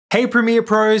Hey Premiere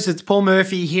Pros, it's Paul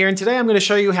Murphy here, and today I'm going to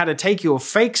show you how to take your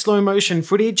fake slow motion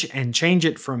footage and change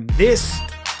it from this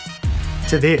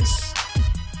to this.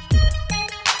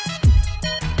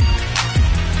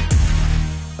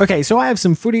 Okay, so I have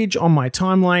some footage on my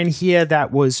timeline here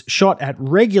that was shot at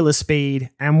regular speed,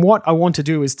 and what I want to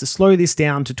do is to slow this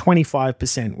down to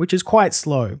 25%, which is quite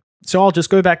slow. So I'll just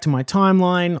go back to my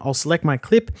timeline, I'll select my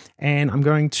clip, and I'm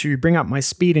going to bring up my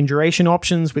speed and duration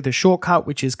options with a shortcut,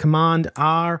 which is Command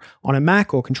R on a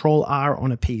Mac or Control R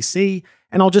on a PC,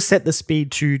 and I'll just set the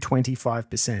speed to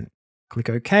 25%. Click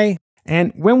OK.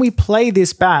 And when we play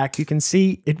this back, you can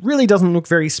see it really doesn't look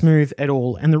very smooth at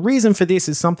all. And the reason for this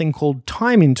is something called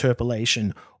time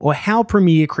interpolation, or how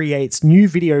Premiere creates new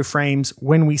video frames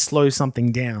when we slow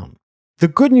something down. The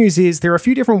good news is there are a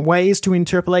few different ways to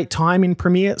interpolate time in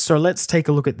Premiere, so let's take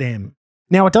a look at them.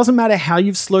 Now, it doesn't matter how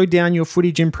you've slowed down your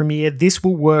footage in Premiere, this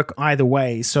will work either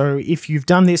way. So if you've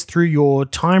done this through your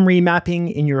time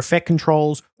remapping in your effect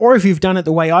controls, or if you've done it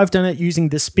the way I've done it using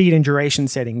the speed and duration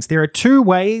settings, there are two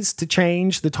ways to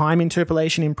change the time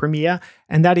interpolation in Premiere,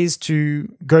 and that is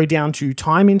to go down to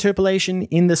time interpolation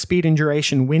in the speed and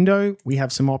duration window. We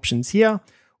have some options here,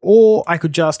 or I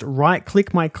could just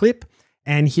right-click my clip,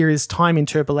 and here is time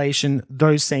interpolation,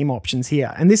 those same options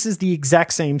here. And this is the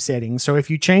exact same setting. So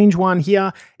if you change one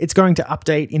here, it's going to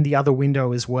update in the other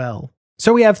window as well.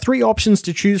 So we have three options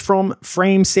to choose from: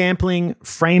 frame sampling,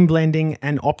 frame blending,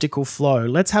 and optical flow.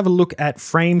 Let's have a look at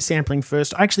frame sampling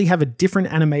first. I actually have a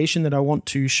different animation that I want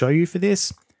to show you for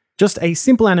this. Just a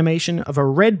simple animation of a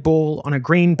red ball on a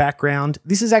green background.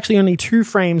 This is actually only 2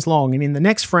 frames long, and in the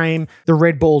next frame, the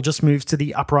red ball just moves to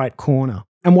the upright corner.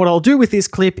 And what I'll do with this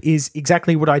clip is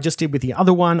exactly what I just did with the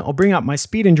other one. I'll bring up my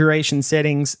speed and duration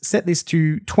settings, set this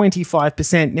to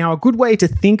 25%. Now, a good way to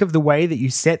think of the way that you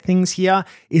set things here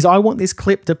is I want this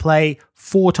clip to play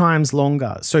 4 times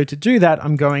longer. So to do that,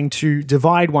 I'm going to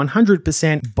divide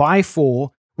 100% by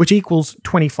 4, which equals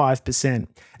 25%.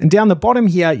 And down the bottom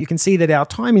here, you can see that our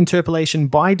time interpolation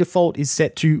by default is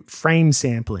set to frame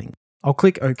sampling. I'll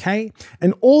click OK,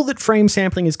 and all that frame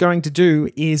sampling is going to do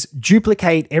is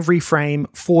duplicate every frame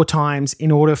 4 times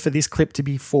in order for this clip to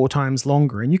be 4 times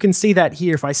longer. And you can see that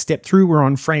here. If I step through, we're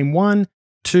on frame 1,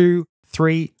 2,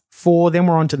 3, 4, then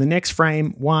we're on to the next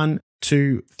frame, 1,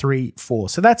 2, 3, 4.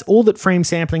 So that's all that frame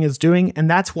sampling is doing, and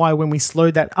that's why when we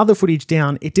slowed that other footage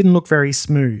down, it didn't look very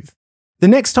smooth. The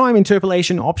next time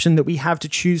interpolation option that we have to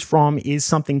choose from is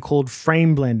something called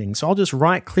frame blending. So I'll just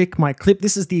right click my clip.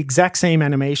 This is the exact same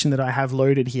animation that I have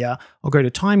loaded here. I'll go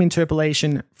to time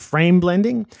interpolation, frame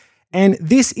blending, and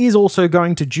this is also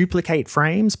going to duplicate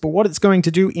frames, but what it's going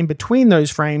to do in between those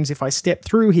frames, if I step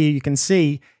through here, you can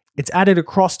see it's added a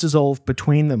cross dissolve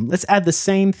between them. Let's add the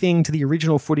same thing to the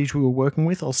original footage we were working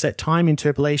with. I'll set time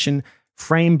interpolation,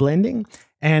 frame blending,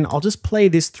 and I'll just play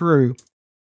this through.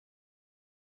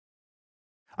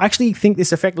 I actually think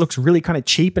this effect looks really kind of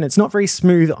cheap, and it's not very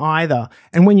smooth either.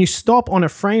 And when you stop on a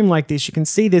frame like this, you can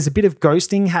see there's a bit of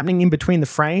ghosting happening in between the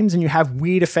frames, and you have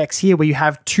weird effects here where you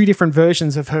have 2 different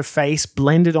versions of her face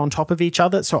blended on top of each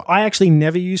other. So I actually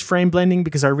never use frame blending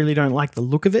because I really don't like the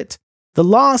look of it. The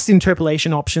last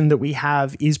interpolation option that we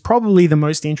have is probably the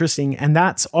most interesting, and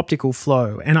that's optical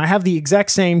flow. And I have the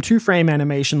exact same 2-frame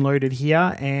animation loaded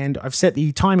here, and I've set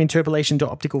the time interpolation to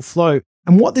optical flow.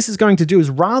 And what this is going to do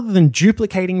is, rather than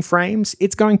duplicating frames,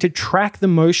 it's going to track the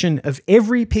motion of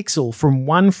every pixel from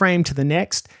one frame to the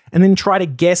next, and then try to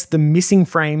guess the missing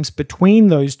frames between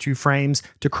those 2 frames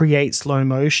to create slow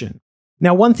motion.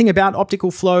 Now, one thing about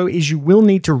optical flow is you will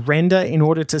need to render in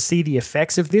order to see the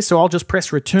effects of this. So I'll just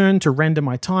press return to render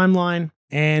my timeline.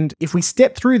 And if we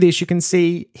step through this, you can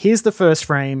see here's the first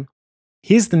frame.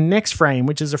 Here's the next frame,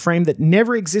 which is a frame that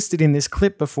never existed in this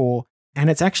clip before. And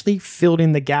it's actually filled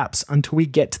in the gaps until we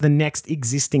get to the next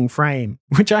existing frame,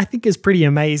 which I think is pretty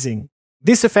amazing.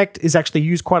 This effect is actually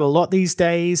used quite a lot these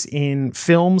days in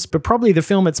films, but probably the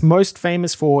film it's most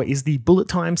famous for is the bullet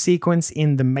time sequence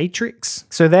in The Matrix.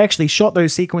 So they actually shot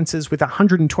those sequences with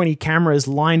 120 cameras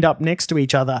lined up next to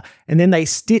each other, and then they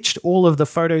stitched all of the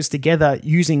photos together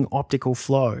using optical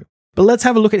flow. But let's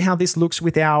have a look at how this looks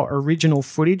with our original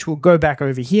footage. We'll go back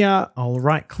over here, I'll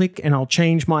right click and I'll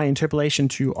change my interpolation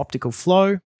to optical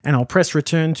flow, and I'll press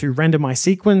return to render my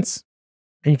sequence.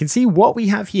 And you can see what we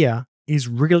have here is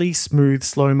really smooth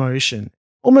slow motion,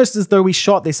 almost as though we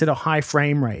shot this at a high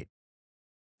frame rate.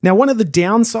 Now, one of the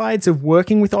downsides of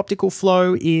working with optical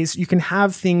flow is you can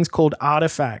have things called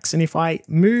artifacts. And if I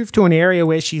move to an area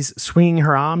where she's swinging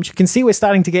her arms, you can see we're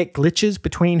starting to get glitches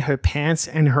between her pants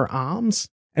and her arms.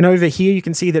 And over here, you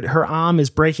can see that her arm is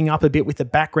breaking up a bit with the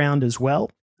background as well.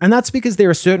 And that's because there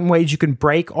are certain ways you can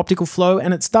break optical flow,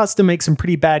 and it starts to make some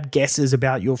pretty bad guesses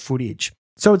about your footage.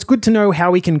 So it's good to know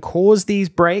how we can cause these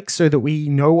breaks so that we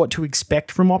know what to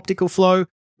expect from optical flow.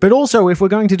 But also, if we're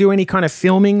going to do any kind of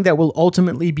filming that will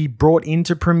ultimately be brought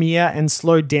into Premiere and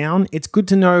slowed down, it's good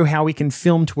to know how we can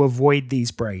film to avoid these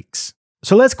breaks.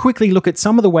 So let's quickly look at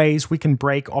some of the ways we can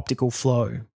break optical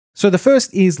flow. So the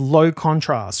first is low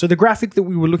contrast. So the graphic that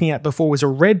we were looking at before was a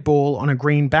red ball on a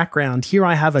green background. Here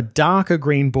I have a darker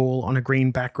green ball on a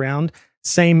green background.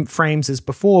 Same frames as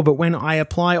before, but when I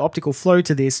apply optical flow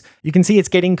to this, you can see it's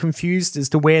getting confused as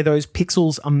to where those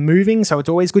pixels are moving, so it's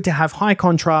always good to have high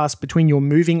contrast between your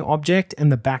moving object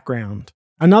and the background.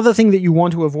 Another thing that you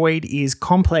want to avoid is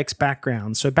complex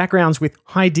backgrounds, so backgrounds with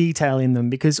high detail in them,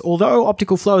 because although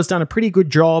optical flow has done a pretty good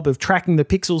job of tracking the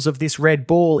pixels of this red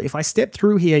ball, if I step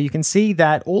through here, you can see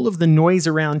that all of the noise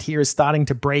around here is starting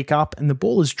to break up and the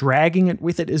ball is dragging it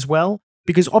with it as well,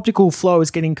 because optical flow is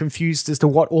getting confused as to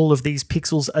what all of these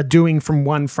pixels are doing from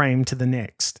one frame to the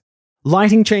next.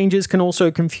 Lighting changes can also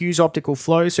confuse optical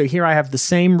flow, so here I have the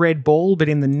same red ball, but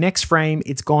in the next frame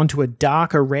it's gone to a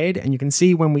darker red, and you can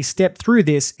see when we step through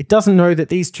this, it doesn't know that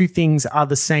these two things are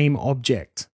the same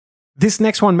object. This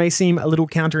next one may seem a little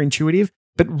counterintuitive,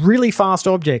 but really fast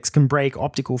objects can break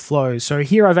optical flow. So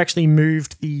here I've actually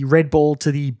moved the red ball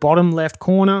to the bottom left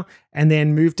corner and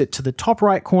then moved it to the top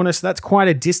right corner. So that's quite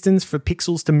a distance for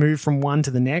pixels to move from one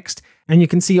to the next. And you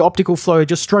can see optical flow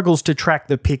just struggles to track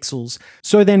the pixels.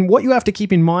 So then what you have to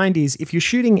keep in mind is if you're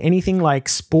shooting anything like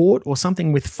sport or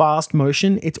something with fast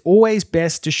motion, it's always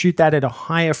best to shoot that at a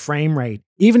higher frame rate.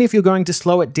 Even if you're going to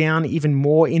slow it down even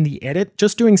more in the edit,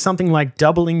 just doing something like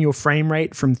doubling your frame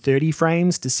rate from 30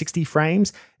 frames to 60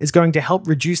 frames is going to help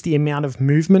reduce the amount of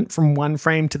movement from one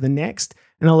frame to the next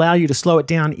and allow you to slow it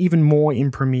down even more in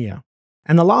Premiere.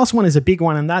 And the last one is a big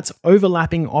one, and that's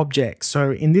overlapping objects.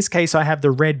 So in this case, I have the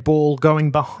red ball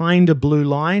going behind a blue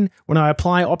line. When I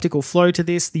apply optical flow to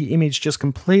this, the image just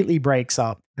completely breaks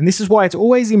up. And this is why it's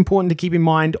always important to keep in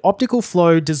mind, optical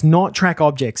flow does not track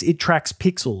objects, it tracks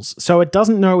pixels. So it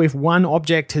doesn't know if one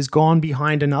object has gone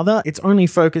behind another, it's only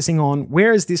focusing on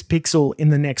where is this pixel in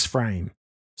the next frame.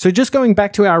 So just going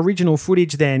back to our original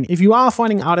footage then, if you are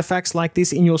finding artifacts like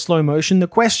this in your slow motion, the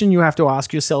question you have to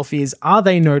ask yourself is, are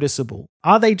they noticeable?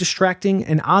 Are they distracting,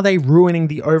 and are they ruining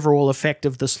the overall effect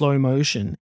of the slow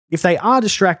motion? If they are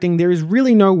distracting, there is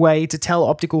really no way to tell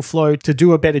optical flow to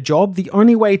do a better job. The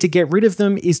only way to get rid of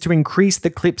them is to increase the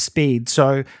clip speed.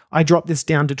 So I drop this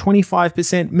down to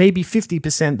 25%, maybe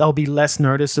 50%, they'll be less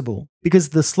noticeable. Because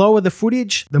the slower the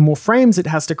footage, the more frames it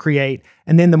has to create,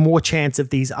 and then the more chance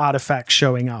of these artifacts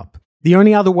showing up. The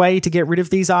only other way to get rid of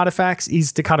these artifacts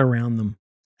is to cut around them.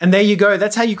 And there you go,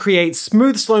 that's how you create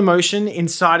smooth slow motion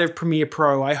inside of Premiere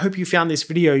Pro. I hope you found this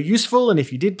video useful, and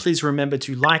if you did, please remember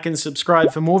to like and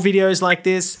subscribe for more videos like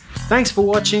this. Thanks for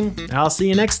watching, and I'll see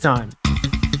you next time.